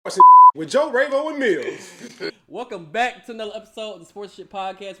with Joe Ravo and Mills. Welcome back to another episode of the Sports Shit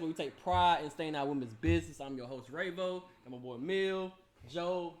Podcast, where we take pride in staying out women's business. I'm your host Ravo, and my boy Mill,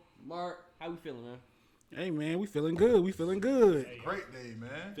 Joe, Mark. How we feeling, man? Hey man, we feeling good. We feeling good. Hey, great day,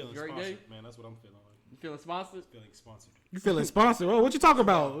 man. Feeling Great sponsored, day? man. That's what I'm feeling. You feeling sponsored? Feeling sponsored. You feeling sponsored? Oh, what you talking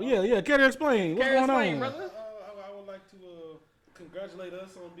about? Yeah. Can you explain? What's going on? brother. I would like to congratulate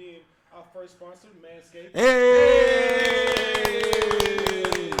us on being our first sponsor, Manscaped. Hey!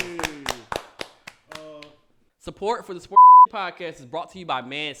 Support for the Sports Shit Podcast is brought to you by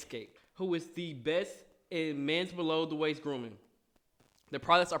Manscaped, who is the best in men's below the waist grooming. The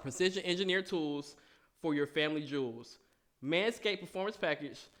products are precision engineered tools for your family jewels. Manscaped Performance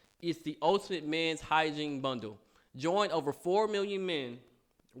Package is the ultimate men's hygiene bundle. Join over 4 million men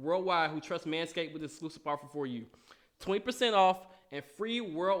worldwide who trust Manscaped with exclusive offer for you. 20% off and free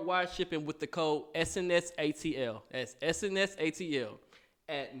worldwide shipping with the code SNSATL. That's SNSATL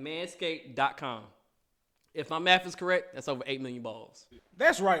at manscaped.com. If my math is correct, that's over 8 million balls.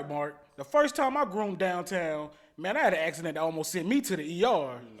 That's right, Mark. The first time I groomed downtown, man, I had an accident that almost sent me to the ER.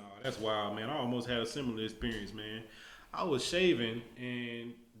 No, that's wild, man. I almost had a similar experience, man. I was shaving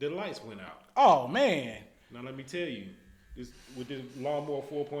and the lights went out. Oh man. Now let me tell you, with this Lawnmower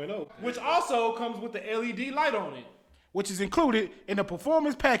 4.0, which also comes with the LED light on it. Which is included in the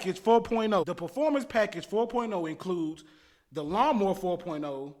Performance Package 4.0. The Performance Package 4.0 includes the Lawnmower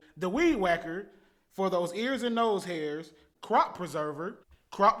 4.0, the Weed Whacker for those ears and nose hairs, Crop Preserver,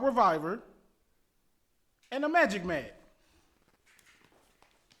 Crop Reviver, and a Magic Mat.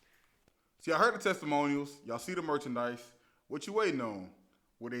 See, I heard the testimonials. Y'all see the merchandise. What you waiting on?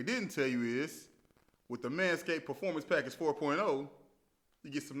 What they didn't tell you is, with the Manscaped Performance Package 4.0, you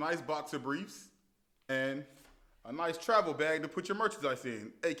get some nice boxer briefs and a nice travel bag to put your merchandise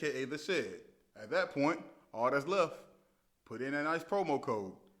in, a.k.a. the shed. At that point, all that's left, put in a nice promo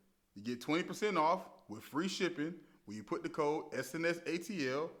code. You get 20% off with free shipping when you put the code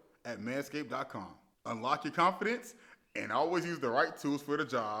SNSATL at manscaped.com. Unlock your confidence and always use the right tools for the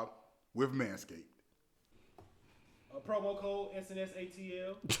job with Manscaped. Promo code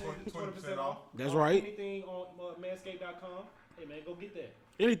SNSATL, 20% off. That's right. Anything on manscaped.com. Hey, man, go get that.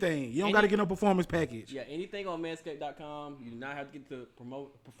 Anything. You don't got to get no Performance Package. Yeah, anything on manscaped.com. You do not have to get the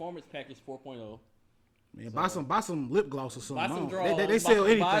Performance Package 4.0. Man, buy some lip gloss or something. Buy some I don't- drawers, they sell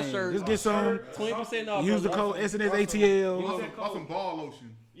buy anything. shirts, Just get some. 20% off. Use the brother. code SNSATL. Buy some ball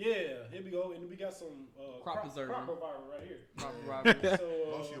lotion. Yeah, here we go. And we got some Crop preserver. Crop reviver right here. Crop reviver.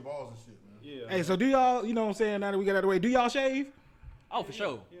 So, Lotion your balls and shit, man. yeah. Hey, so do y'all, you know what I'm saying, now that we got out of the way, do y'all shave? Oh, for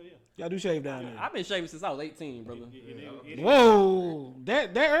sure. Yeah. Y'all do shave down there. I've been shaving since I was 18, brother. Whoa,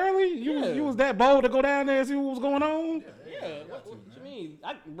 that early? You was that bold to go down there and see what was going on? Yeah, what you mean?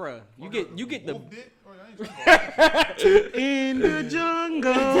 Bruh, you get the... Wolf dick? Oh, I ain't talking about In the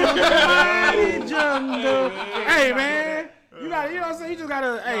jungle, the mighty jungle. Hey man, you know what I'm saying? You just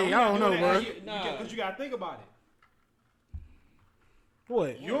gotta, hey, I don't know, bro. Because you got to think about it.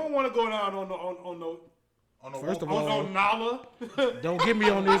 What? You don't want to go down on First of no all, Nala. don't get me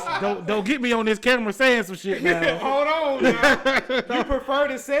on this. Don't get me on this camera saying some shit now. Hold on now. You prefer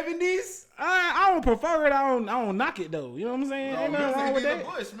the 70s? I don't prefer it. I don't knock it though. You know what I'm saying? Ain't nothing wrong with that.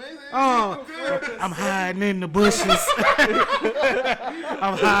 bush, man. I'm hiding in the bushes.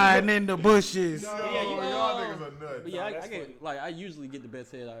 I'm hiding in the bushes. Y'all niggas are nuts. But yeah, I get, like, I usually get the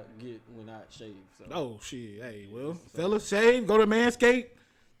best head I get when I shave. So. Oh shit! Hey, well, fellas, shave. Go to Manscaped.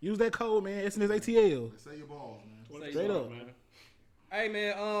 Use that code, man. SNSATL. Say your balls, man. Straight up. Man. Hey,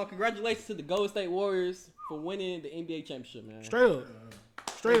 man, congratulations to the Golden State Warriors for winning the NBA championship, man. Straight up.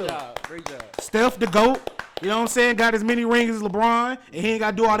 Straight Great up. job. Great job. Steph the GOAT. You know what I'm saying? Got as many rings as LeBron, and he ain't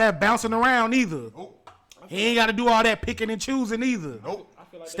got to do all that bouncing around either. Nope. He ain't got to do all that picking and choosing either. Nope.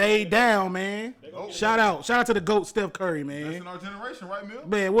 Stay down, man. Nope. Shout out to the GOAT, Steph Curry, That's man. in our generation, right, Mill?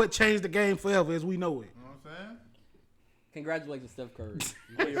 Man, what changed the game forever as we know it. You know what I'm saying? Congratulations, Steph Curry.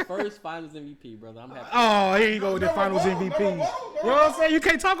 You were your first Finals MVP, brother. I'm happy. Oh, here you go with the Finals MVP. You know what I'm saying? You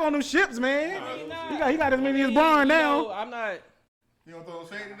can't talk on them ships, man. He got as many as Bron now. I'm not. You gonna throw no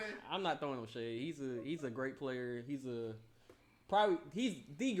shade today? I'm not throwing no shade. He's a great player. He's the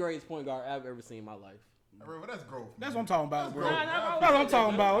greatest point guard I've ever seen in my life. That's growth. That's what I'm talking about, bro. Nah, That's what I'm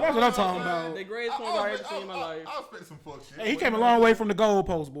talking about. That's what I'm talking about. The greatest point guard I've ever seen in my life. I'll spend some fuck shit. Hey, he came a long way from the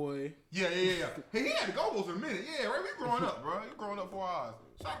goalpost, boy. Yeah. Hey, he had the goals in a minute. Yeah, right. We growing up, bro. You growing up for our eyes.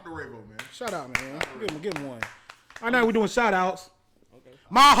 Shout out to Ravo, man. Shout out, man. Give him one. Right now we're doing shout outs. Okay.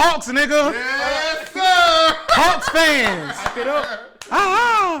 My Hawks, nigga. Yes, sir. Hawks fans. It up.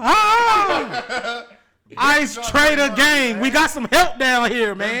 Ice Trader gang. We got some help down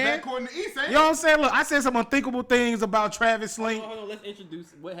here, man. Backcourt in the East saying? You know what I'm saying? Look, I said some unthinkable things about Travis Slink. Hold on, let's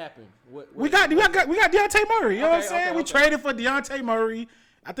introduce what happened. We got Deontay Murray. You know what I'm Okay, saying? okay, We okay. traded for Deontay Murray.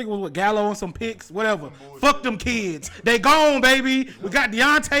 I think it was with Gallo and some picks, whatever. Fuck them kids. They gone, baby. We got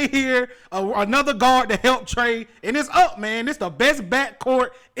Deontay here, another guard to help trade, and it's up, man. This the best backcourt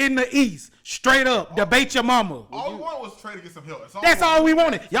in the East. Straight up. Debate your mama. All we wanted was to trade to get some help. That's all we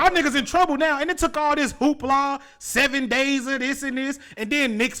wanted. Y'all niggas in trouble now. And it took all this hoopla, 7 days of this and this, and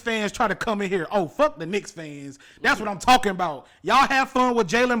then Knicks fans try to come in here. Oh, fuck the Knicks fans. That's what I'm talking about. Y'all have fun with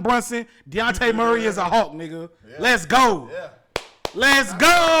Jalen Brunson. Deontay Murray is a hawk, nigga. Yeah. Let's go. Yeah. Let's go.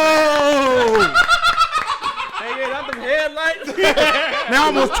 Hey, not them headlights. Now I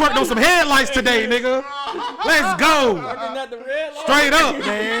almost twerked on some headlights today, nigga. Let's go. Not the red light. Straight up,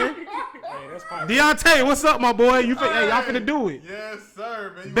 man. Deontay, what's up, my boy? Hey, y'all finna do it. Yes,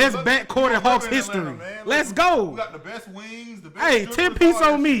 sir, man. You Best gonna love- backcourt in you gonna Hawks love it history. Atlanta, man. Let's Look, go. We got the best wings, the best Hey, dribblers, 10 piece all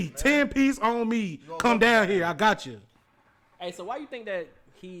that on me. shit, man. 10 piece on me. Come down here. I got you. Hey, so why you think that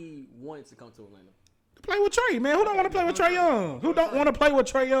he wanted to come to Atlanta? Play with Trey, man. Who don't want to play with Trey Young? Who don't want to play with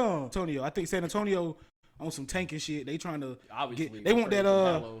Trey Young? Antonio. I think San Antonio on some tanking shit. They trying to Obviously, get. They want trade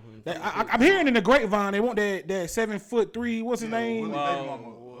that. for Gallo and I'm hearing in the grapevine they want that 7'3". What's his name?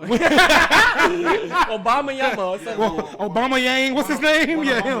 Obama Yama. Obama Yang. What's his name?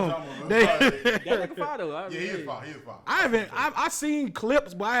 Yeah, him. That nigga fire though. Yeah, he is fine. He is fine. I've seen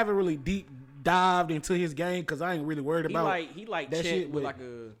clips, but I haven't really deep dived into his game because I ain't really worried He about like that Chet shit with with- like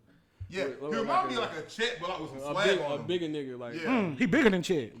a Yeah, Look he like remind me a- like a Chet, but like with some a, swag big, on a him. bigger nigga. Like Yeah. He bigger than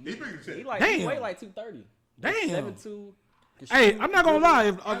Chet. He bigger than Chet. he like Damn. he weigh like 230. Damn. 7'2". Hey, I'm not gonna lie.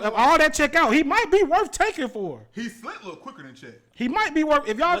 If all that check out, he might be worth taking for. He slid a little quicker than Chet. He might be worth.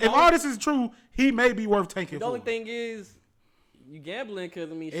 If But all this is true, he may be worth taking The for. only thing is, you gambling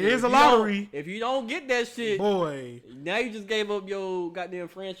because I mean, shit, is if a you don't- lottery. If you don't get that shit, Boy. now you just gave up your goddamn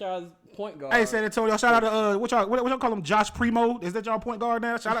franchise point guard. Hey, San Antonio, shout out to what y'all call him? Josh Primo. Is that y'all point guard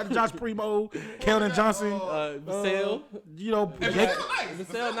now? Shout out to Josh Primo, Keldon Johnson. Vassell. You know, Hey, Jake-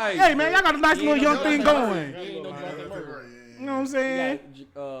 Vassell nice. hey man, y'all got a nice He little ain't young no thing Jonathan going. Murray. He ain't no Jonathan Murray. You know what I'm saying? You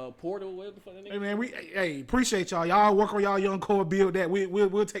got Portal, whatever the fuck that nigga. Hey man, hey appreciate y'all. Y'all work on y'all young core, build that.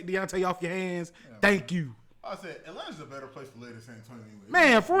 We'll take Deontay off your hands. Thank you. I said Atlanta's a better place to live than San Antonio anyway.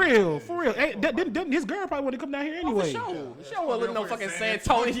 Man, for real, for real. Hey, didn't his girl probably want to come down here Oh, anyway? for sure. She don't want to live no fucking San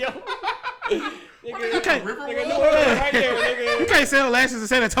Antonio. Nigga, You can't, River nigga, Road? no right there, you nigga. can't sell lashes in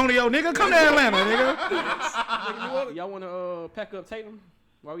San Antonio, nigga. Come to Atlanta, nigga. Y'all want to pack up Tatum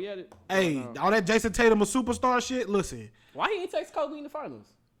while we at it? Hey, all that Jason Tatum a superstar shit. Listen, Why he ain't text Kobe in the finals?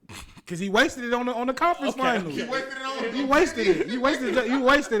 cause he wasted it on the conference finals. He wasted it on him. You wasted it. You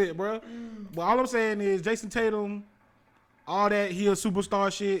wasted it, bro. But all I'm saying is Jason Tatum, all that he a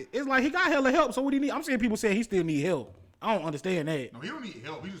superstar shit. It's like he got hella help. So what do you need? I'm seeing people saying he still need help. I don't understand that. No, he don't need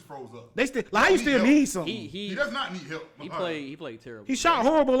help. He just froze up. They still like how you still help. need something. He He does not need help. he played terrible. He shot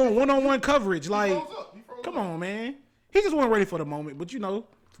horrible on one-on-one coverage. Like, froze up. He froze come up. on, man. He just wasn't ready for the moment. But you know,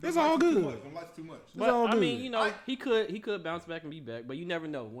 it's all Too good. much. Them lights too much. But all I good. mean, you know, he could bounce back and be back, but you never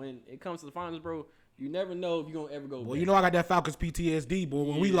know. When it comes to the finals, bro, you never know if you're gonna ever go Well, back. you know I got that Falcons PTSD, boy.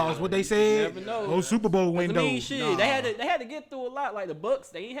 When we Yeah, lost, what they you said? never know. Oh, Super Bowl I window. mean, shit, Nah. they had to get through a lot. Like the Bucks,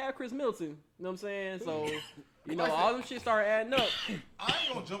 they ain't have Chris Middleton. You know what I'm saying? So, you know, all them shit started adding up. I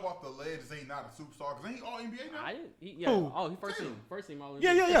ain't gonna jump off the ledge and say he not a superstar because ain't he all NBA now? I didn't. He Who? Oh, he first team all.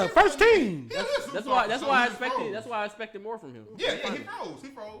 Yeah. First team. He is a That's superstar why. for That's sure. why I He just expected. froze. That's why I expected more from him. Yeah, he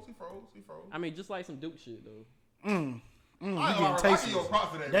froze. I mean, just like some Duke shit though. I ain't getting gonna lie, I give tasteless. you a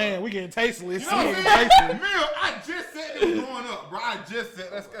props for that. Damn, bro. we getting tasteless. You know what We I'm getting saying? tasteless. Mill, I just said it was going up, bro. I just said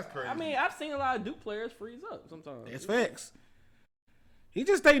that's crazy. I mean, I've seen a lot of Duke players freeze up sometimes. That's facts. He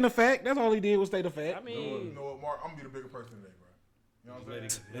just stating the fact. That's all he did was state the fact. I you know mean, what, Mark? I'm gonna be the bigger person today, bro. You know what I'm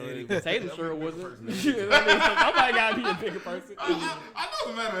saying? Tatum I'm sure a bigger wasn't. person. You know what I mean? So somebody gotta be a bigger person. I know it's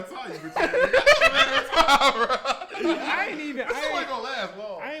a matter of time, you bitch. It's a matter of time, bro. I ain't even. This shit ain't gonna last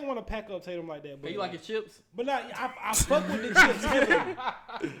long. I ain't want to pack up Tatum like that. But Hey, you like your chips? But not, I fuck with the chips heavily.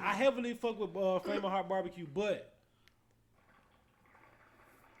 I heavily fuck with Flamin' Hot Barbecue, but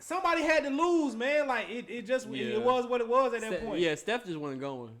somebody had to lose, man. Like it just Yeah. it was what it was at that point. Yeah, Steph just wasn't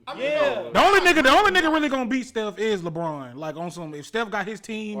going. I mean, Yeah. no. The only nigga really gonna beat Steph is LeBron. Like on some, if Steph got his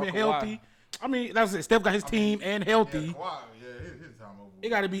team Or and Kawhi. healthy, I mean that's it. Steph got his team and Yeah, healthy. Kawhi, yeah, his time over. It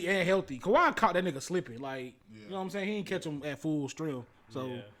got to be and healthy. Kawhi caught that nigga slipping. Like you know what I'm saying. He didn't catch him at full strength. So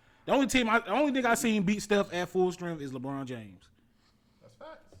Yeah. the only nigga I seen beat Steph at full strength is LeBron James. That's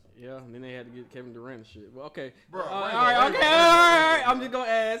facts. Yeah, and then they had to get Kevin Durant and shit. Well, okay. Bro, all wait, right, wait, okay, wait, all right. wait, I'm just gonna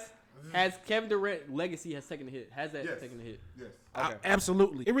ask: has Kevin Durant legacy has taken a hit? Has that Yes. taken a hit? Yes. Okay.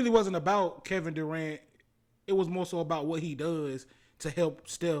 Absolutely. It really wasn't about Kevin Durant. It was more so about what he does to help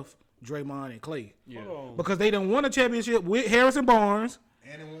Steph Draymond and Clay. Yeah. Hold on. Because they done won a championship with Harrison Barnes.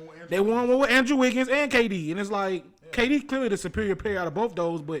 And They won one with Andrew Wiggins and KD. And it's like, KD clearly the superior player out of both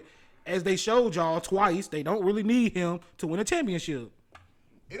those, but as they showed y'all twice, they don't really need him to win a championship.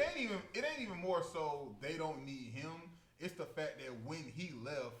 It ain't even more so they don't need him. It's the fact that when he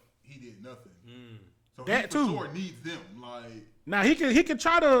left, he did nothing. So That he for too. sure needs them. Like, Now he can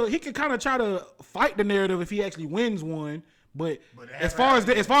kind of try to fight the narrative if he actually wins one, but it as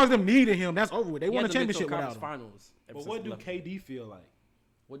hasn't far as them needing him, that's over with. They He won a hasn't been to championship without conference him. finals. ever But since what he do left. KD feel like?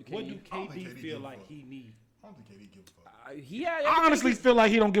 What do What do KD? I don't think KD KD feel give a like fuck. he need? I don't think KD gives a fuck. He had I honestly feel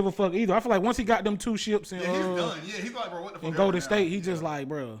like he don't give a fuck either. I feel like once he got them 2 ships in Yeah, he's done. Yeah, he's like, bro, what the fuck? in Golden now? State, he Yeah. just like,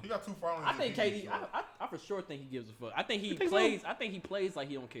 bro. He got 2 finals. I think MVPs, KD. so. I for sure think he gives a fuck. I think he think so? plays. I think he plays like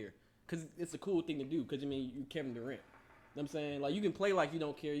he don't care, cause it's a cool thing to do. Cause I mean, you Kevin Durant. You know what I'm saying, like, you can play like you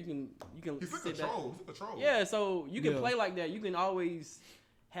don't care. You can He's like sit a back. troll. He's like a troll. Yeah, so you can Yeah. play like that. You can always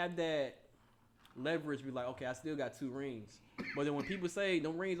have that leverage. Be like, okay, I still got 2 rings. But then when people say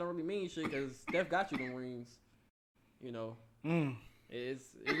them rings don't really mean shit, cause Steph got you them rings. You know, it's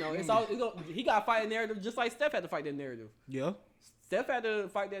it's all he got to fight a narrative just like Steph had to fight that narrative. Yeah. Steph had to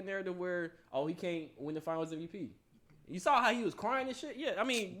fight that narrative where, oh, he can't win the Finals MVP. You saw how he was crying and shit. Yeah, I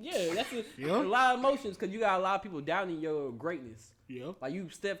mean, yeah, that's a lot of emotions because you got a lot of people doubting your greatness. Yeah. Like you,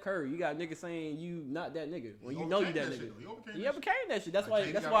 Steph Curry, you got niggas saying you not that nigga when He you know you overcame that that nigga. shit, though. He overcame He that overcame that shit. That's Like, why.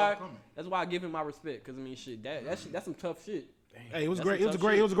 KD That's gotta why. overcome it. That's why I give him my respect. Cause I mean, shit. That's some tough shit. Hey, it was That's great. some It was a tough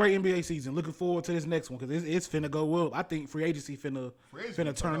great. shit. It was a great NBA season. Looking forward to this next one because it's finna go up. I think free agency finna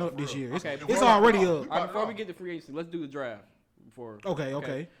turn up this year. Okay, It's before- already up. All right, before we get to free agency, let's do the draft. Before. Okay.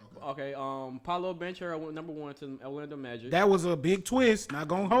 Okay. Paulo Banchero went number 1 to Orlando Magic. That was a big twist. Not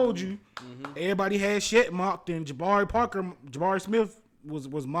gonna hold you. Everybody had Shet mocked, and Jabari Smith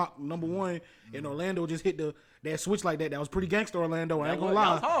was mocked number 1, and Orlando just hit that switch like that. That was pretty gangster, Orlando. I ain't gonna lie.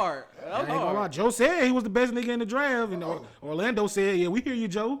 That was hard. I ain't gonna lie. Joe said he was the best nigga in the draft, and Orlando said, "Yeah, we hear you,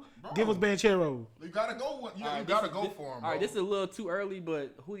 Joe. Give us Banchero." You gotta go. You Alright, gotta this- go this- for him. All right, bro. this is a little too early,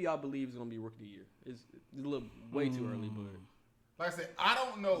 but who do y'all believe is gonna be rookie of the year? It's a little way too early, but Like I said, I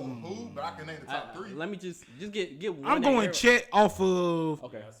don't know who, but I can name the top 3. let me just get one. I'm name going every- Chet off of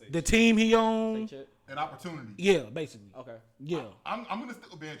Okay. the team he Say on. Chet. An opportunity. Yeah, basically. Okay. Yeah. I'm gonna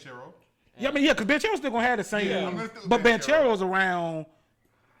stick with Banchero. Yeah, I mean, yeah, because Banchero's still gonna have the same. Yeah, I'm gonna stick with but Banchero. Banchero's around.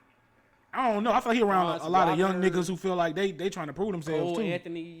 I don't know. I feel like he around Franz a lot of young Wagner. niggas who feel like they trying to prove themselves Cole too.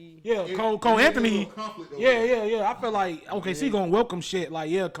 Anthony. Yeah, It- Cole it's a Anthony. little conflict over Yeah, there. I feel like OKC gonna welcome shit. Like,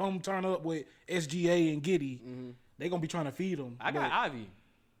 yeah, come turn up with SGA and Giddy. They gonna be trying to feed them. I got Ivy.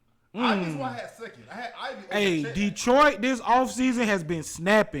 Ivy's who I had second. I had Ivy. over Hey, Chet. Detroit this offseason has been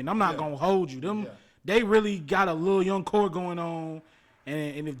snapping. I'm not gonna hold you. Them they really got a little young core going on.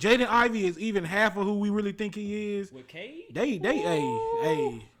 And if Jaden Ivey is even half of who we really think he is, With Cade?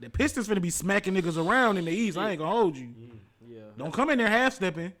 hey, the Pistons finna be smacking niggas around in the East. I ain't gonna hold you. Yeah. Don't come in there half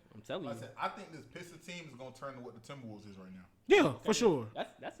stepping. I'm telling Like you. I said, I think this Pistons team is gonna turn to what the Timberwolves is right now. Yeah, for sure.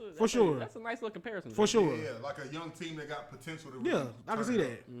 That's sure. That's a nice little comparison. For sure. Yeah, like a young team that got potential to. Yeah, really I can turn see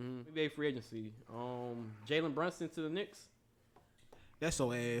it that. up. NBA free agency. Jalen Brunson to the Knicks. That's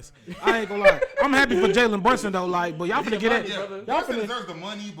so ass. I ain't gonna lie. I'm happy for Jalen Brunson though. Like, but y'all finna get that. Yeah, brother. Y'all Brunson finna deserves the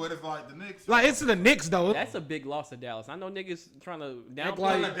money, but it's like the Knicks. like it's to the Knicks though. That's a big loss to Dallas. I know niggas trying to Act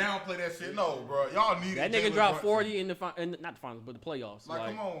downplay. like- Trying to downplay that shit. No, bro. Y'all need That nigga dropped 40 in the not the finals, but the playoffs. Like,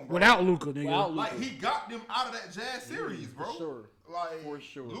 come on, bro. Without Luca, nigga. Without Like, Luka. he got them out of that Jazz series, bro. for sure. Like, For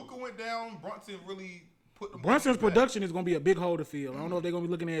sure. Luka went down. Brunson really put them. Brunson's back. production is gonna be a big hole to fill. I don't know if they're gonna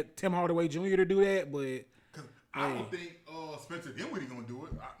be looking at Tim Hardaway Jr. to do that, but Cause I don't think Spencer Dinwiddie gonna do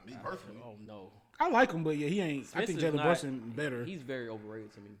it. Me personally. Oh no. I like him. But yeah, he ain't. I think Spencer's Jalen not- Brunson better. He's very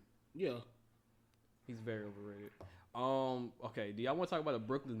overrated to me. Yeah. He's very overrated. Okay. Do y'all want to talk about the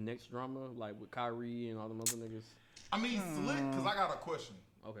Brooklyn Nets drama, like with Kyrie and all them other niggas? I mean, slick. Cause I got a question.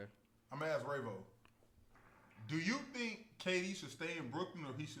 Okay. I'm gonna ask Ravo. Do you think KD should stay in Brooklyn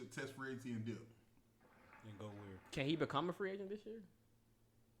or he should test free agency and dip? And go where? Can he become a free agent this year?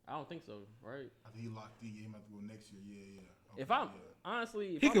 I don't think so, right? I think he locked in. Yeah, he might have to go next year. Yeah. Okay, If I'm yeah.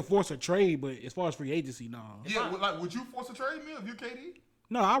 honestly, if He I'm- could force a trade, but as far as free agency, no. Yeah, would you force a trade, man, if you're KD?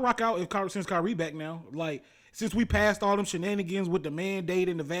 No, I rock out since Kyrie back now. Like since we passed all them shenanigans with the mandate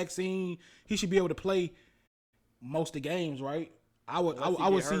and the vaccine, he should be able to play most of the games, right? I would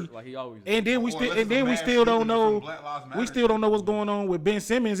get see. hurt like he always. And then we Or still unless it's a mass still don't shooting or some know. Black Lives We Matter still don't shit. know what's going on with Ben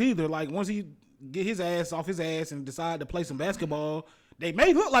Simmons either. Like once he get his ass off his ass and decide to play some basketball, they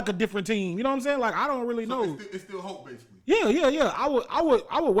may look like a different team. You know what I'm saying? Like I don't really So know. it's still hope, basically. Yeah.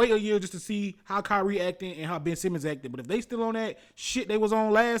 I would wait a year just to see how Kyrie acting and how Ben Simmons acted. But if they still on that shit they was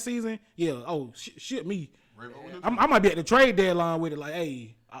on last season, yeah. Oh shit me. Ravo, I might be at the trade deadline with it. Like,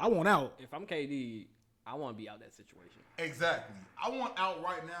 hey, I want out. If I'm KD, I want to be out that situation. Exactly. I want out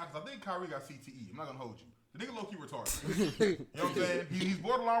right now because I think Kyrie got CTE. I'm not gonna hold you. The nigga low-key retarded. You know what I'm saying? He's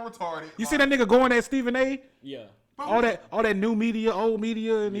borderline retarded. You see that nigga going at Stephen A? Yeah. All that new media, old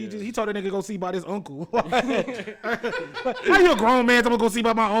media, and he told that nigga go see about his uncle. How you a grown man? I'm gonna go see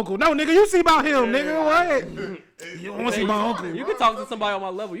about my uncle. No, nigga, you see about him, nigga. What? You want to see my uncle? You can talk to somebody on my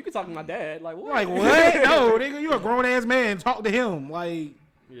level. You can talk to my dad. Like what? Like what? No, nigga, you a grown ass man. Talk to him. Like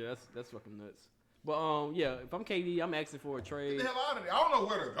Yeah, that's fucking nuts. But yeah, if I'm KD, I'm asking for a trade. Get the hell out of there. I don't know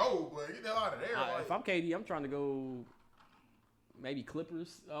where to go, but get the hell out of there. Like, If I'm KD, I'm trying to go maybe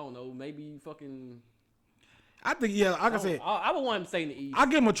Clippers. I don't know, maybe fucking. I think like I said, I would want him to stay in the East. I'll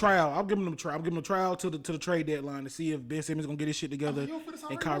give him a trial. I'm giving him a trial to the trade deadline to see if Ben Simmons gonna get his shit together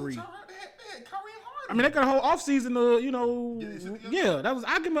and Kyrie. I mean, they got a whole offseason to, you know,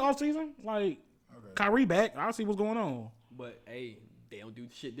 I'll give him an offseason. Like Kyrie back. I'll see what's going on. But hey, they don't do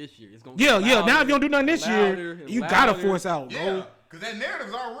shit this year. It's gonna Yeah. louder, Now if you don't do nothing this year, louder, you louder. gotta force out, Yeah, bro. because that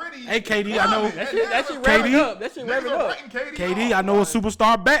narrative's already. Hey, KD, I know. That shit KD? revving up. That shit revving up. KD, I know a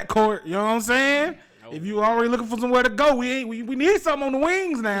superstar backcourt. You know what I'm saying? If you already looking for somewhere to go, we need something on the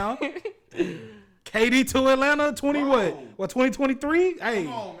wings now. KD to Atlanta, 2023? Hey,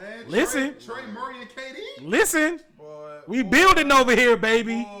 Come on, man. listen. Trey Murray and KD? Listen. Boy, We building over here,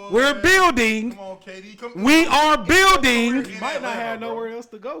 baby. We're building. Come on, KD. Come We are building. He might not have nowhere else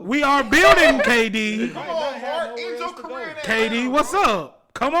to go. We are building, KD. Come on, Mark. End your career in KD, what's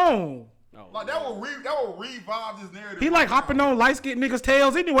up? Come on. Like, that will revive this narrative. He like hopping on light skinned niggas'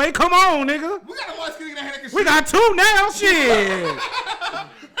 tails anyway. Come on, nigga. We got a light skin in that hand that can We shoot. got two now. Shit.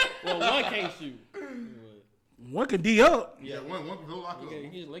 Well, one can't shoot. One can D up. Yeah, one can go lock up.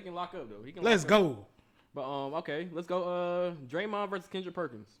 He can lock up though. He can. Let's lock up. go. But okay, let's go. Draymond versus Kendrick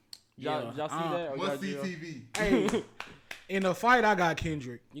Perkins. Y'all see that? Or Must see y'all- TV. Hey, in the fight, I got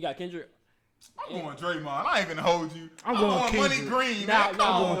Kendrick. You got Kendrick. I'm going Draymond. I ain't gonna hold you. I'm going Money Kendrick. Green. Now, Man.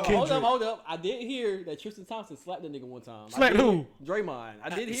 Come on. hold up. I did hear that Tristan Thompson slapped that nigga one time. Slapped who? Draymond. I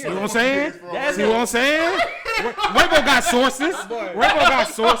did hear. See what I'm that. saying? That's See what I'm saying? Rainbow got sources. Rainbow got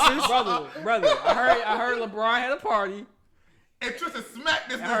sources. brother. I heard LeBron had a party. And Tristan smacked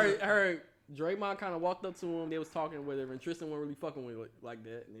this I nigga. heard Draymond kind of walked up to him. They was talking with him, and Tristan wasn't really fucking with it like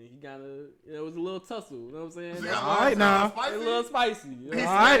that. And he kind of, it was a little tussle. You know what I'm saying? See, That's I'm All right, like, now. a little spicy. You know? He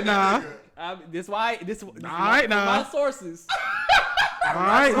All right, smacked that now. nigga. This right, now. my sources. All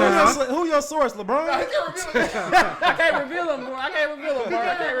right, now. Who your source, LeBron? I can't reveal it. I can't reveal them, bro.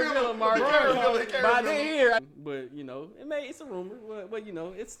 I can't reveal them, Mark. But I did hear. But you know, it's a rumor. But you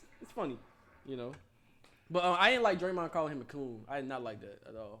know, it's funny. You know. But I didn't like Draymond calling him a coon. I did not like that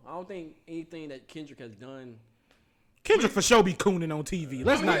at all. I don't think anything that Kendrick has done. Kendrick for sure be cooning on TV.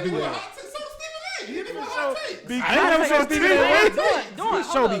 Let's not do that. So Stephen A. He didn't even hot takes. I ain't never saw Stephen A. Doing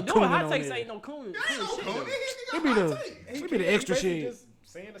show be doing hot cooning takes on ain't no coon. Ain't no shit, coon. though. He be the extra Basically shit. Just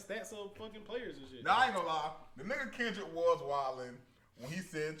saying the stats of fucking players and shit. Now, I ain't gonna lie. The nigga Kendrick was wildin' when he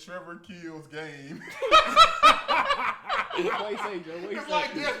said Trevor Kills game. What he say, Joe? What he It's say?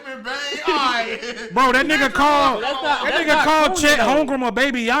 like Desmond Bain. Alright. Bro, that nigga called. That's not- That that's nigga not called cooning, Chet though. Holmgren or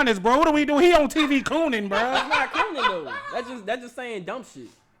Baby Giannis, bro. What are we doing? He on TV cooning, bro. That's not cooning though. That's just saying dumb shit.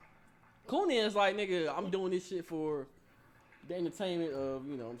 Cooning is like, nigga, I'm doing this shit for the entertainment of,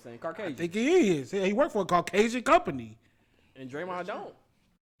 you know what I'm saying, Caucasian. I think he is. He worked for a Caucasian company. And Draymond don't.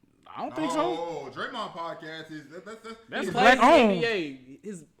 I don't think so. Oh, Draymond podcast is That's He black plays in owned. the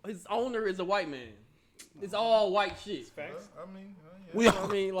NBA. His owner is a white man. It's all white shit. Facts. I mean, We I all,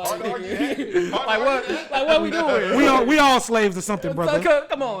 mean, like, Hard to argue that. like what we doing? we all slaves or something, brother.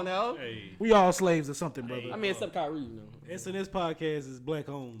 Come on now. Hey, We all slaves or something, brother. I mean, except Kyrie, you know. SNS podcast is black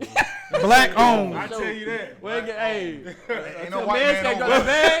owned. Black owned. I tell you that. Well, hey, ain't no the white man man on got the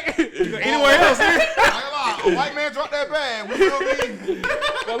bag. Anywhere else? I ain't gonna lie, a white man dropped that bag. We feel me?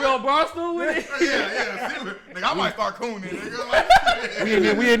 But we on Barstool with it. Yeah. See, nigga, I might start cooning. Nigga.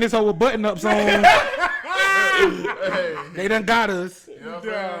 Like, we in this hole with button ups on. hey, They done got us. you know what I'm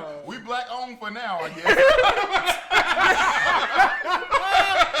saying? We black owned for now, I guess.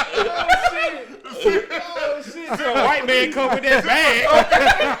 A white man come with that bag.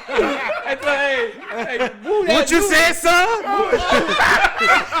 Hey, move that, What you said, son? move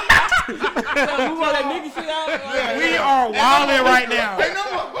all that nigga shit out. Like, We are wilding right now. Ain't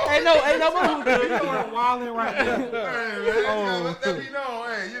no more. ain't no move. We are wilding right now. Hey, man, let that be known.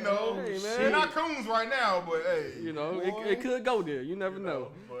 Hey, you know, Hey, man. we're not coons right now, but hey, You know, it could go there. You never know.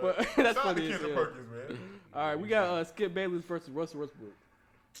 But that's shout out to funny as Kendrick hell. Perkins, man. All right, we got Skip Bayless versus Russell Westbrook.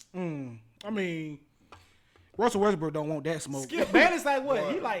 I mean, Russell Westbrook don't want that smoke. Skip Bayless like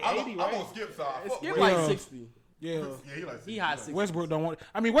what? He like I'm 80, I'm right? on Skip side. Fuck Skip Wade. like Yeah. 60. Yeah. Yeah, he like 60. He high 60s. Westbrook don't want.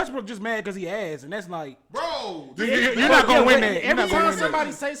 I mean, Westbrook just mad because he ass, and that's like Bro, you're not gonna win that. You're Every not gonna time win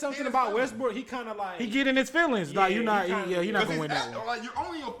somebody that. say something about Westbrook, he kind of like He get in his feelings. Like you're not. You're not gonna win that one. Like, you're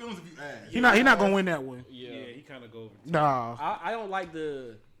only in your feelings if you ask. He not gonna win that one. Yeah. Yeah, he kind of go over. Nah. I don't like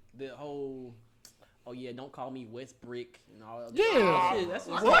the whole. Oh yeah, don't call me Westbrook and all that. Yeah. Shit, that's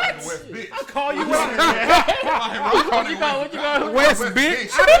just What? West bitch. I call you What you call? West bitch.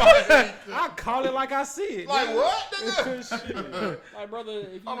 I call it like I see it. Like nigga. what, nigga? Shit. Like brother,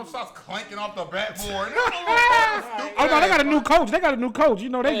 if All you them shots clanking off the backboard. Oh no, they got a new coach. They got a new coach. You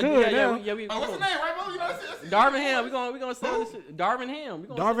know they good now. we What's his name, right, bro? You know, it's Darvin Ham, we gonna sell this shit. Darvin Ham, we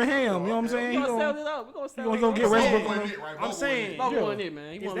gonna Darvin Ham. You know what I'm saying? We He gonna sell gonna it up. We gonna sell gonna it go up. get Westbrook on him. I'm saying, Both Yeah. won it,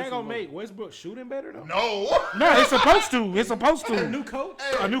 man. He Is won that the gonna Super Bowl. make Westbrook shooting better though? No. No, it's supposed to. It's supposed to. New coach?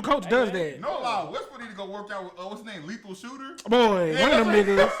 A new coach does that. No lie. Westbrook need to go work out with, what's his name? Lethal Shooter? Boy, one of them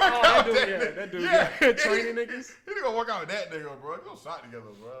niggas. Oh, that dude, Yeah. training niggas. He need to go work out with that nigga, bro. They go shot together,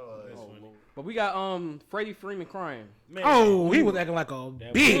 bro. Like, But we got Freddie Freeman crying. Man, Oh, he was acting like a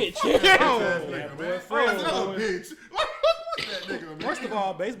bitch. ass nigga, boy man. Fred, Oh, that's another boy. bitch. What's that nigga, man? First of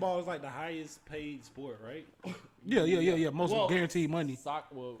all, baseball is like the highest paid sport, right? Yeah. Most Well, guaranteed money.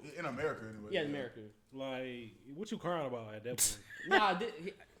 Well, In America, anyway. yeah, in America. Like, what you crying about at that point? Nah, this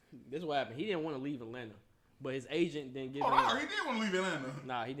is what happened. He didn't want to leave Atlanta, but his agent didn't give Oh, him. I heard he did want to leave Atlanta.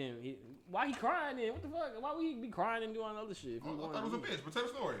 Nah, he didn't. Why he crying then? What the fuck? Why would he be crying and doing other shit? If he I wanted thought it was a to bitch, but tell the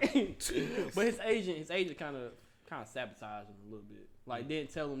story. leave? But his agent kind of sabotaged him a little bit. Like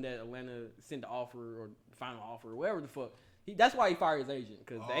didn't tell him that Atlanta sent the offer or final offer or whatever the fuck. That's why he fired his agent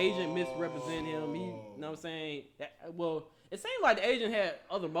because the agent misrepresented him. He, you know what I'm saying? Well, it seemed like the agent had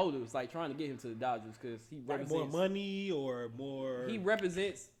other motives, like trying to get him to the Dodgers because he Like represents more money or more? He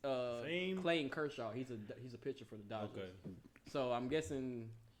represents Fame? Clayton Kershaw. He's a pitcher for the Dodgers. Okay. So I'm guessing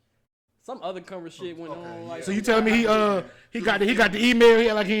some other cover shit went on. Like, So you telling me he got the email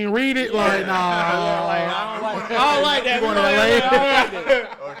here like he didn't read it? Like nah. I don't like that. going to LA? I don't like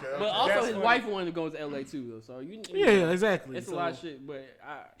that. Okay. But also his wife wanted to go to LA too, though. So you Yeah, exactly. it's a So, lot of shit. But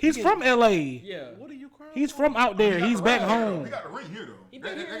he's from LA. Yeah. What are you crying? He's from out there. He's back home. He got the ring here, though. He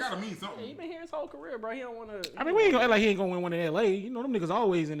been That here- gotta mean Yeah, he something. been here his whole career, bro. He don't want to. I mean, we ain't gonna act like he ain't gonna win one in LA. You know them niggas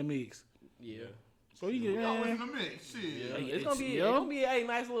always in the mix. Yeah. So he He always in the mix. Shit. Yeah. Yeah. It's gonna be Yeah. a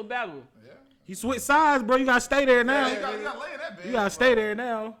nice little battle. he switched sides, bro. You gotta stay there now. You gotta lay in that bed. You gotta stay there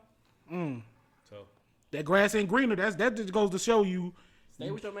now. So, That grass ain't greener. That just goes to show you. Stay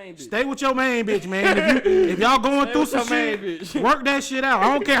with your main bitch. Stay with your main bitch, man. If y'all going Stay through with some your main shit, bitch. work that shit out.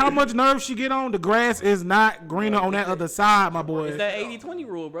 I don't care how much nerve she get on. The grass is not greener on that other side, my boy. It's that 80-20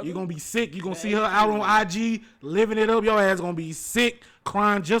 rule, bro. You gonna be sick. You gonna see her out on IG living it up. Your ass gonna be sick,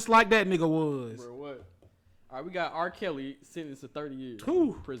 crying just like that nigga was. Bro, what? All right, we got R. Kelly sentenced to 30 years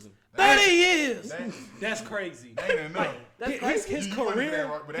Who? prison. 30 years. that's crazy. Ain't enough. That's His crazy. his You fucking career, that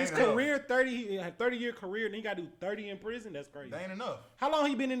right, but his ain't enough. career 30-year career, and he got to do 30 in prison. That's crazy. That ain't enough. How long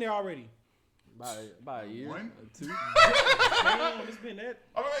he been in there already? By a year, One? 2. Damn, it's been that.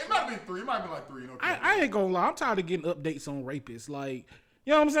 I mean, it might be 3. It might be like 3. No I ain't gonna lie. I'm tired of getting updates on rapists. Like,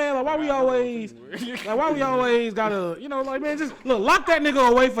 you know what I'm saying? Like, why we always gotta, you know, like, man, just lock that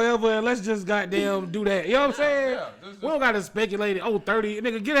nigga away forever and let's just goddamn do that. You know what I'm saying? Yeah, just- We don't gotta speculate it. 30,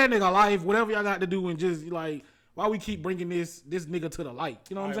 nigga, get that nigga life, whatever y'all got to do, and just like, why we keep bringing this nigga to the light?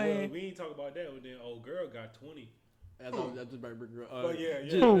 You know what I'm Alright, saying? well, we ain't talk about that. But then old girl got 20. That's just about big girl. But yeah.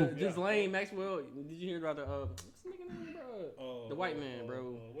 Just Lane Maxwell. Did you hear about the what's the nigga name, bro? The white man,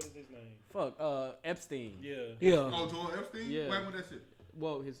 bro. What is his name? Fuck, Epstein. Yeah. Yeah. Oh, Joel Epstein? Yeah. What happened with that shit?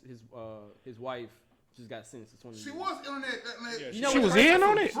 Well, his wife just got sentenced to 20 years. She was in that. Yeah, You know She what's was crazy? in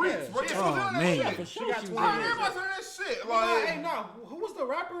on it? Freaks, bro. Yeah, she was Oh, in that man. shit. For sure, got she 20 was in years. there. Everybody's in that shit. Nah, Like, hey, nah. Who was the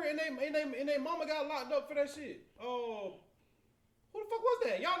rapper and they mama got locked up for that shit? Oh, who the fuck was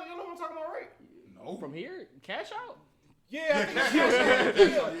that? Y'all know what I'm talking about, right? no. From here, Cash Out. Yeah, I think Cash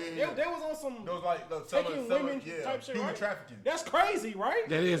that's Out. yeah. They was on some Those like the taking women yeah, type shit, human right? trafficking. That's crazy, right?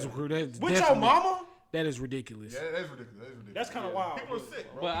 That is that's With your definitely- mama? That is ridiculous. Yeah, that's ridiculous. That's kind of wild. People are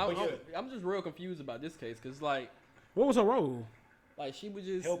sick, bro. But I'm just real confused about this case because like What was her role? she was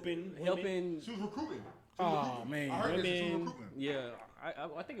just Helping She was recruiting. Oh man. I heard that she was women. recruiting. Yeah,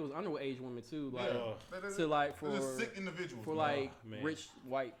 I think it was underage women too. Like That- to like they're just for sick individuals. for man. like man. rich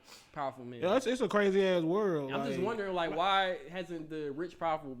white powerful men. Yeah, it's a crazy ass world. I'm just like- wondering like why hasn't the rich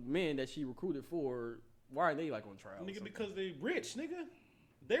powerful men that she recruited for why are they like on trial? or nigga something? because they rich, nigga.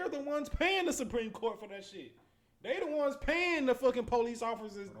 They're the ones paying the Supreme Court for that shit. They the ones paying the fucking police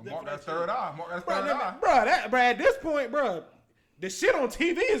officers. Mark for that shit. third eye. Mark that Bruh, third eye. bruh, at this point, bruh, the shit on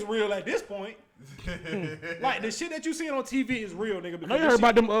TV is real at this point. Like the shit that you seeing on TV is real, nigga. I know you heard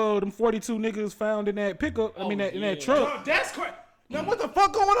about them 42 niggas found in that pickup. I mean, in that truck. Oh, that's crazy. Now what the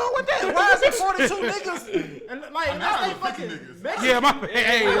fuck going on with that? Why is it 42 niggas? And like, now they it's 50 fucking niggas. Mexican. Yeah, my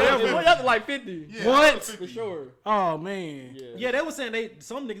hey, It went up to like 50. Yeah, What? For sure. Oh man, Yeah, they were saying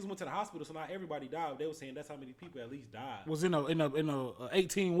some niggas went to the hospital, so not everybody died. They were saying that's how many people at least died. was in a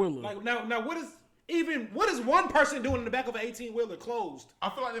 18-wheeler. Like now, what is one person doing in the back of an 18-wheeler closed? I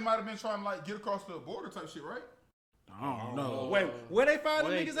feel like they might have been trying to like get across the border type shit, right? I don't know. Wait, where they find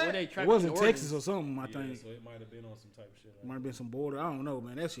them Where niggas they at? It trapping was in the Texas organs. or something. I think So it might have been on some type of shit. might have been some border. I don't know,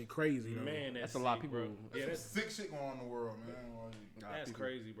 man. That shit crazy. Though. Man, That's a lot of people. Yeah, That's that's sick shit going on in the world, man. that's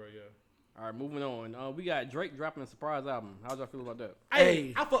crazy, bro. Yeah. All right, moving on. We got Drake dropping a surprise album. How y'all feel about that?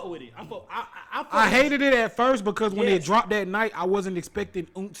 Hey. I fuck with it. I hated it at first because when it Yes. dropped that night, I wasn't expecting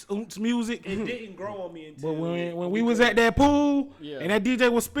oonce music. It didn't grow on me until. But when we was at that pool Yeah. and that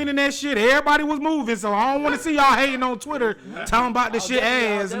DJ was spinning that shit, everybody was moving. So I don't want to see y'all hating on Twitter talking about the shit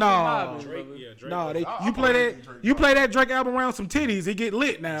ass. No, Drake, yeah, Drake. no. I You play that Drake album around some titties, it get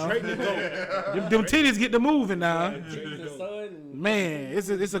lit now. Drake the GOAT. Them titties get to moving now. The sun. Man, it's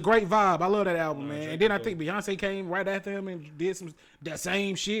a great vibe. I love that album, man. And then I think Beyonce came right after him and did that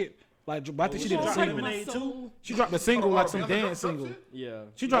same shit. Like I think she did a Drop single. Lemonade too? She dropped a single, like some Beyonce dance dropped some single. shit? Yeah.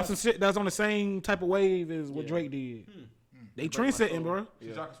 She dropped some shit that's on the same type of wave as what Drake did. They trend setting, bro. She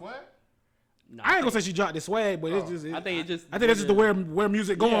dropped the swag? Nah, I ain't gonna say she dropped the swag, but it's just. I think it just. I think that's just the where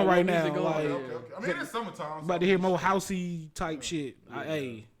music going Yeah, where right music now. going, Like, yeah. Okay. I mean, it's summertime. about to hear more housey type shit.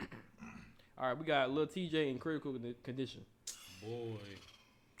 Hey, All right, we got Lil TJ in critical condition. Boy.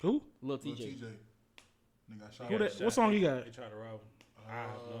 who? Lil Lil TJ. TJ. Nigga shot. Who that? What song he got? They tried to rob him. I have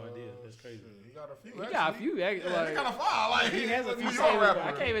no idea. That's crazy. He got a few. He got a few. Yeah, Like, he kind of fire. Like He has a few New York songs, rapper.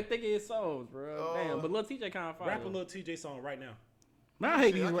 I can't even think of his songs, bro. Damn, but Lil TJ kind of fire. Rap a little TJ song right now. Man, I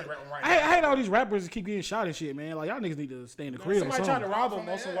hate these. I can't Ra- rap 'em right I hate, now. I hate all these rappers that keep getting shot and shit, man. Like y'all niggas need to stay in the crib or Somebody tried to something. rob From him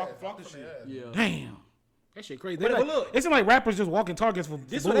the on some ass, Waka from Flocka the shit. ass. Yeah. Damn, that shit crazy. But look. It seems like rappers just walking targets for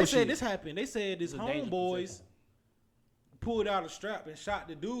This for what they bullshit. said. This happened. They said his It's a dangerous homeboys pulled out a strap and shot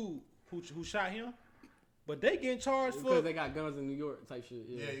the dude who shot him. But they getting charged Because for. they got guns in New York type shit.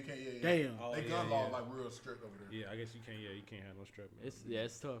 Yeah, Yeah, you can't. Yeah. Damn. Oh, They yeah, gun yeah. law like real strict over there. Yeah, I guess you can't. Yeah, you can't have no strap.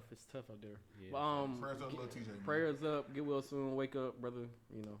 it's tough. It's tough out there. Yeah. But, Prayers up, Lil TJ. Man. prayers up. Get well soon. Wake up, brother.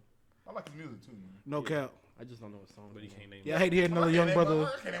 You know, I like his music too, man. No cap. I just don't know what song. But he can't name. Yeah, I hate to hear another young brother.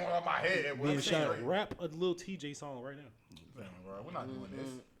 I can't even off my head. Boy. being That's shot. crazy. Rap a little TJ song right now. Damn, bro, we're not doing this.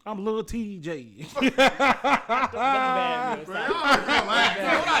 I'm Lil TJ. That's bad. Bro, y'all are like,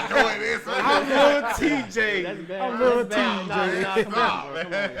 we're not doing this. I'm Lil TJ. That's bad. I'm Lil That's bad. TJ. Come Stop, on, bro.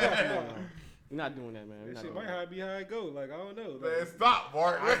 man. Come on. We're not doing that, man. We're That not shit doing might that. be how it go. Like I don't know. Man, stop,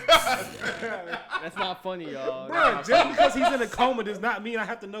 Bart. That's not funny, y'all. Bro, just because he's in a coma does not mean I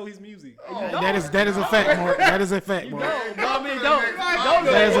have to know his music. That is a fact, Mark. That is a fact, Mark. No, I mean, don't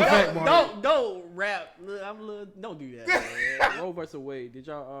That is a fact, Mark. don't rap. Don't do that. Man. Roe versus Wade. Did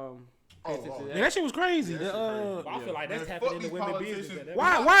y'all pay attention to Man, that? that shit was crazy. Well, I feel like that's Man, happening fuck in the these women politicians. business. That-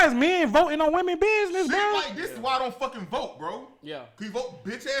 Why is men voting on women business, Shit bro? like this is why I don't fucking vote, bro. Yeah. Cause you vote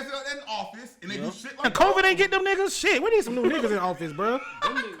bitch ass in office and they do shit like And COVID ain't get them niggas shit. We need some new niggas in office, bro.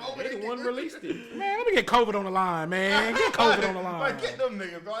 They the one released it. Man, let me get COVID on the line, man. Get COVID on the line. Like, get them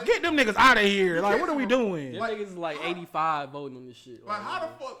niggas, like, Get them niggas out of here. Like, what are we doing? Them niggas is like 85 voting on this shit. like, how the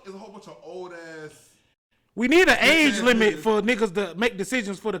fuck is a whole bunch of old ass? We need an age limit for niggas to make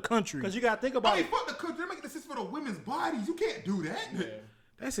decisions for the country. Because you got to think I about mean, it. fuck the country. They're making decisions for the women's bodies. You can't do that.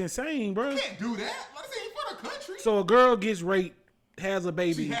 That's insane, bro. You can't do that. Like, this ain't for the country. So a girl gets raped, has a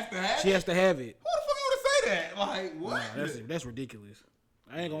baby. She has to have She it? has to have it. Who the fuck you would say that? Like, what? That's ridiculous.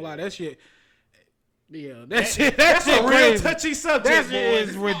 I ain't gonna lie, that shit. Yeah, that shit A real crazy. touchy subject, That boy. shit is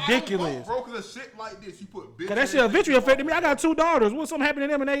This why I don't ridiculous. vote, bro, because of shit like this, you put bitch. Cause that shit eventually affected me. I got 2 daughters. What something happened to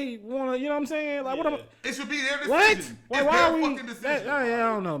them and they wanna, you know what I'm saying? Like, what am I? It should be their decision. What? It's Why are their we? fucking decision. I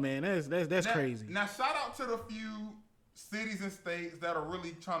don't know, man. That's Now- crazy. Now, shout out to the few cities and states that are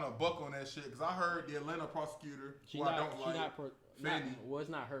really trying to buck on that shit. Because I heard the Atlanta prosecutor, who I don't like. Fanny. Well, it's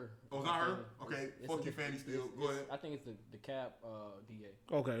not her. Oh, it's not her? Okay, It's fuck a- you, Fanny, still. it's- Go ahead. I think it's the CAP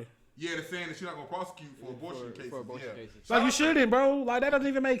DA. Okay. Yeah, they're saying that she's not going to prosecute for abortion cases. for abortion yeah. cases. Like you shouldn't, bro. Like that doesn't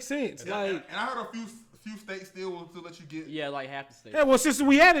even make sense. Like, And I heard a few states still will still let you get. Yeah, like half the state. yeah, well, since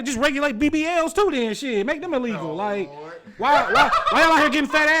we at it, just regulate BBLs too, then shit, make them illegal. Oh, like, Lord. why y'all out here getting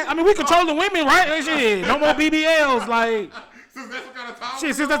fat ass? I mean, we controlling women, right? And shit, no more BBLs. Like, Since that's what kind of time.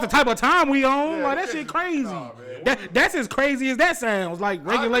 shit, since that's the type of time we on, like that Yeah, shit crazy. Nah, man. That's as crazy as that sounds. Like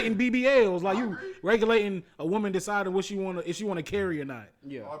regulating BBLs, like you regulating a woman deciding what if she wanna carry or not.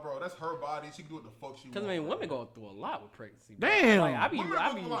 Yeah. Oh, bro, that's her body. She can do what the fuck she wants. Because, I mean, women go through a lot with pregnancy. Bro. Damn. Like, I Women be,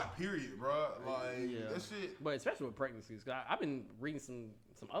 go through a lot, period, bro. Like, that shit. But especially with pregnancies. Cause I've been reading some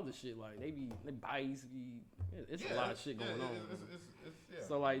other shit. Like, their bodies be, it's a lot of shit going on. It's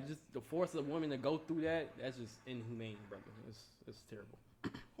So, like, just the force of women to go through that's just inhumane, brother. It's terrible.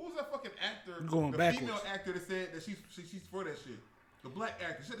 Who was that fucking actor? Going the backwards. female actor that said that she's for that shit. The black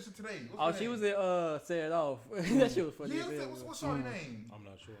actor. She said that shit today. Oh, she was in Say It Off. That shit was funny. Yeah, as hell, what's man. her name? I'm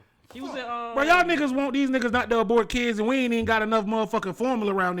not sure. She was in. Bro, y'all niggas want these niggas not to abort kids, and we ain't even got enough motherfucking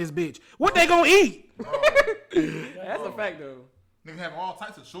formula around this bitch. What they gonna eat? That's a fact though. Niggas have all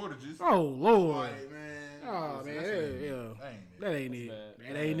types of shortages. Oh Lord. Like, man. Oh man, yeah. that ain't it. bad.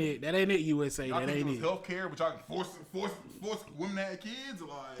 That ain't it. That ain't it. USA. Y'all That think ain't it it. was healthcare, but y'all can force women to have kids?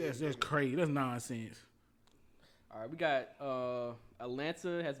 Like, That's crazy. That's nonsense. All right, we got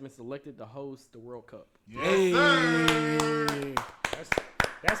Atlanta has been selected to host the World Cup. yes, sir.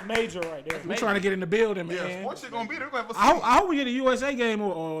 That's major right there. We trying to get in the building, Yeah, man. sports shit gonna be there. We're gonna have a I hope we get a USA game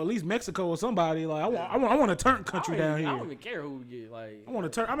or at least Mexico or somebody. Like I want a turn country down I don't here. even care who we get. Like, I want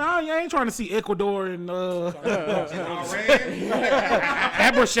to turn. I mean, I ain't trying to see Ecuador and Iran.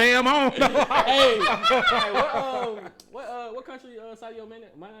 Abersham. I don't know. hey, what country Sadio Mane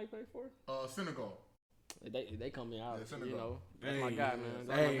play for? Senegal. They come in out. Yeah, Senegal. You know, that's my Hey, guy, man.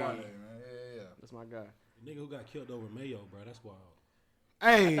 That's hey. my guy. Yeah. That's my guy. The nigga who got killed over Mayo, bro. That's wild.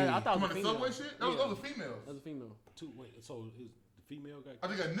 Hey, I thought Come it on, was a the female. subway shit? That was females. That was a female. So the female got I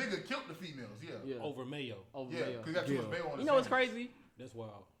think a nigga killed the females, Yeah. over Mayo. Over Yeah, Mayo. because he got too much bail on his You know what's family. crazy? That's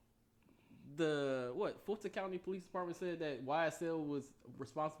wild. The Fulton County Police Department said that YSL was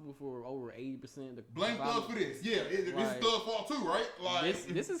responsible for over 80% of the Blame Thug for this. Yeah, it's Like, Thug's fault too, right? Like,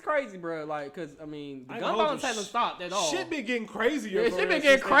 This is crazy, bro. Like, cause I mean, the I ain't gun gonna hold violence you. hasn't stopped at all. Shit been getting crazier. Yeah, bro, shit been since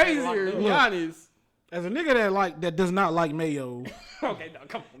getting they got crazier. locked To be up. honest. as a nigga that does not like Mayo, Okay, no,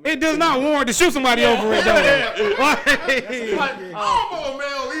 come on. Man. it does not warrant to shoot somebody over it though. Like, I don't know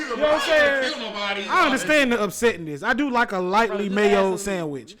Mel either, but what I'm I ain't gonna kill nobody. I understand the upsetness. I do like a lightly Bro, just mayo ask him-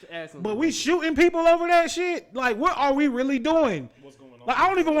 sandwich. just ask him. But we shooting people over that shit? Like, what are we really doing? What's going on? Like, I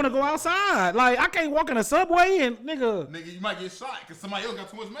don't even want to go outside. Like, I can't walk in a subway and, nigga, Nigga, you might get shot because somebody else got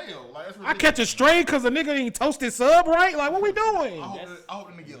too much mayo. Like, that's I catch a stray because a nigga ain't toasted sub right? Like, what we doing? I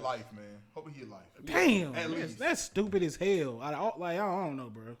hope the nigga get life, man. Hope he get life. Damn, At that's, least. that's stupid as hell. I don't know,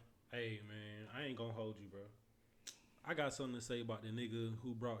 bro. Hey man, I ain't gonna hold you, bro. I got something to say about the nigga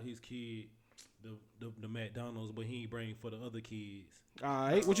who brought his kid the McDonald's, but he ain't bring for the other kids. All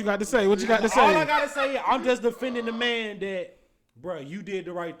right, what you got to say? What you got to All I say? gotta say, I'm just defending the man that, Bro, you did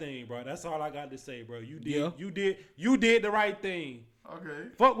the right thing, bro. That's all I got to say, bro. You did, Yeah. you did the right thing. Okay.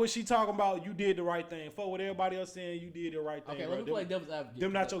 Fuck what she talking about. You did the right thing. Fuck what everybody else saying. You did the right thing. Okay, bro. let me play devil's advocate.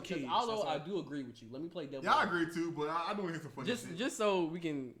 them not your 'Cause kids. Although That's all. I do agree with you, let me play devil's Yeah, I advocate. agree too, but I do hear some funny shit. Just so we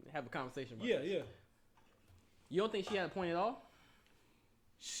can have a conversation about Yeah, this. yeah. You don't think she had a point at all?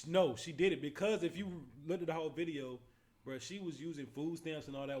 No, she did it because if you look at the whole video, bro, she was using food stamps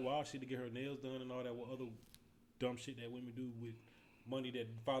and all that wild shit to get her nails done and all that other dumb shit that women do with money that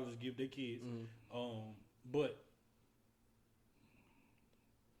fathers give their kids. But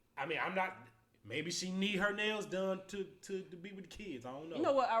I mean, I'm not. Maybe she need her nails done to be with the kids. I don't know. You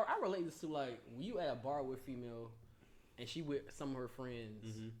know what? I relate this to like when you at a bar with a female, and she with some of her friends.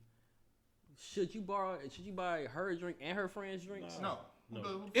 Mm-hmm. Should you buy her a drink and her friends drinks? No.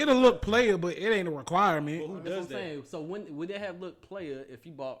 It'll look player, but it ain't a requirement. But who That's what does I'm that? saying. So when would that have looked player if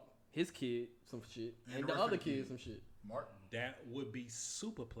you bought his kid some shit and the rest other of the kid kids. some shit? Mark. That would be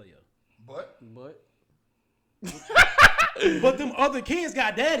super player. But But But them other kids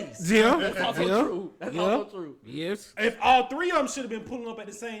got daddies. Yeah, that's also yeah, true. That's yeah. also true. Yes, If all three of them should have been pulling up at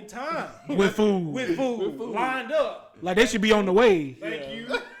the same time with food. with food lined up. Like they should be on the way. Thank you.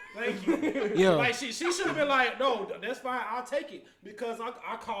 Thank you. Yeah. Like she should have been like, no, that's fine. I'll take it because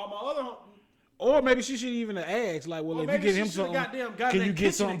I called my other. Or maybe she should even have asked, like, well, Or if you maybe get she him shoulda something, goddamn got can in you that get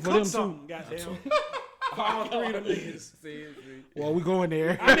kitchen something and for cooked them too? Goddamn. For all three of them niggas. Well, we going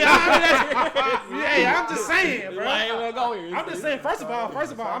there. I mean, hey, I'm just saying, bro. I ain't gonna go here. I'm just saying. First of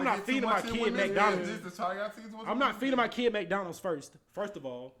all, I'm not feeding my kid McDonald's. I'm not feeding my kid McDonald's first of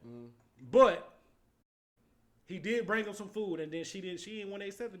all. But he did bring him some food, and then she didn't want to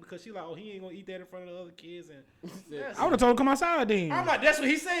accept it because she like, oh, he ain't gonna eat that in front of the other kids. And I would have told him come outside then. I'm like, that's what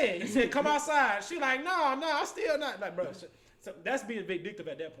he said. He said, come outside. She like, no, I'm still not. Like, bro, so that's being vindictive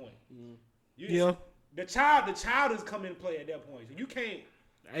at that point. Yeah. The child is coming into play at that point. So you can't.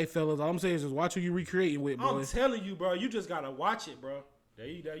 Hey, fellas, all I'm saying is just watch who you recreating with, I'm boy. telling you, bro. You just gotta watch it, bro. There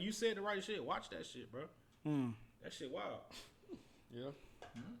you said the right shit. Watch that shit, bro. That shit wild. Yeah.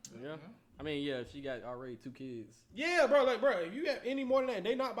 Yeah. I mean, yeah, she got already 2 kids. Yeah, bro. Like, bro, if you have any more than that,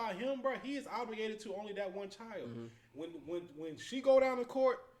 they not by him, bro. He is obligated to only that one child. When she go down to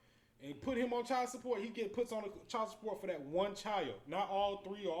court and put him on child support, he puts on a child support for that one child, not all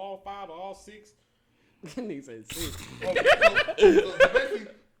 3 or all 5 or all 6. Nigga said 6. So basically,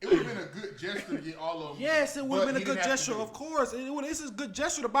 it would have been a good gesture to get all of them. Yes, it would have but been a he good didn't have to gesture, do it. of course. This is a good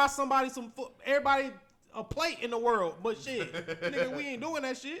gesture to buy somebody everybody a plate in the world. But shit, nigga, we ain't doing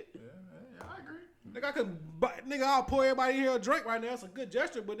that shit. Yeah, I agree. Nigga, I could buy, nigga, I'll pour everybody here a drink right now. It's a good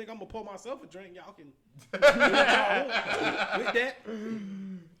gesture, but nigga, I'm gonna pour myself a drink. Y'all can with that.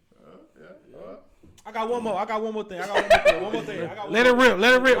 I got one more. I got one more thing. Let it rip,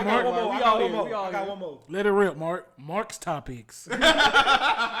 I Mark. got one more. Let it rip, Mark. Mark's topics.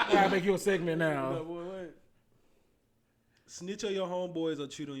 I gotta make you a segment now. Snitch on your homeboys or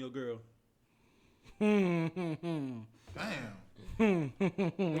cheat on your girl. Damn.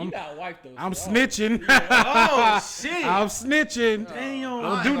 You got a wife, though. I'm snitching. Oh shit! I'm snitching. Damn.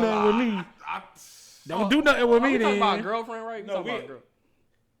 Don't do nothing with me. Don't do nothing with me We talking about a then. girlfriend, right? No, Talking about a girl.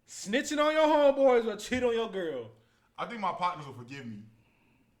 Snitching on your homeboys or cheat on your girl. I think my partners will forgive me.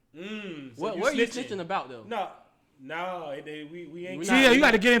 What are you snitching about, though? No, we ain't. See, yeah, you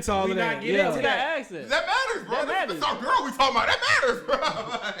got to get into all we of not that. getting Yeah. into You gotta ask That that. matters, bro. That That's matters. our girl we talking about. That matters, bro.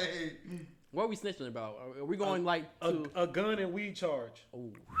 Like, What are we snitching about? Are we going like to? a gun and weed charge.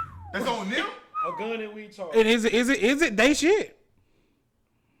 that's on them. A gun and weed charge. And is it they shit?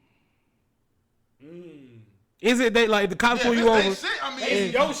 Is it they like the cops pull you that's over? they shit. I mean,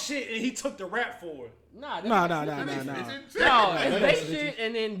 It's your shit, and he took the rap for it. Nah. Nah. No, it's they shit,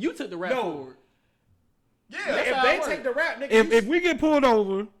 and then you took the rap No. forward. Yeah. If how they it take the rap, nigga, If we get pulled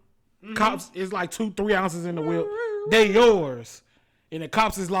over, cops is like 2-3 ounces in the whip. They yours, and the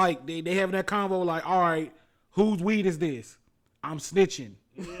cops is like they having that convo like, all right, whose weed is this? I'm snitching.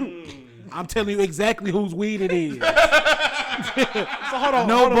 I'm telling you exactly whose weed it is. so hold on.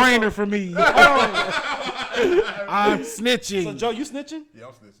 No brainer for me. I'm snitching. So Joe, you snitching? Yeah,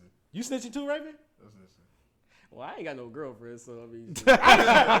 I'm snitching. You snitching too, Raven? I'm snitching. Well, I ain't got no girlfriend, so I mean.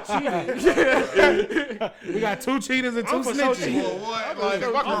 We got 2 cheaters and 2 I'm for sure snitches. cheating. Well, what? Like,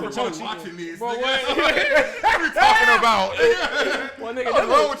 if my I'm girlfriend for watching this, Bro, nigga, what? what are you talking about? Well, nigga, What's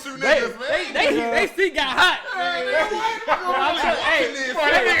wrong with you niggas, man? they see got hot.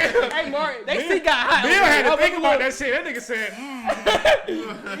 Hey, Mark, they see got hot. Bill had to think about that shit. That nigga said,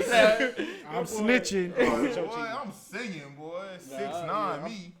 I'm snitching. Boy, I'm singing, boy. 6'9",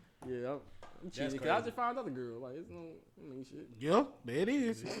 me. Yeah, I'm cheating. Cause I just found another girl. Like, it's no, I mean, shit. Yeah, there it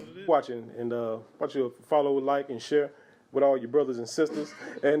is. Watching, and want you to follow, like, and share with all your brothers and sisters,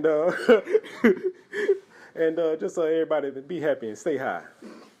 and and just so everybody be happy and stay high.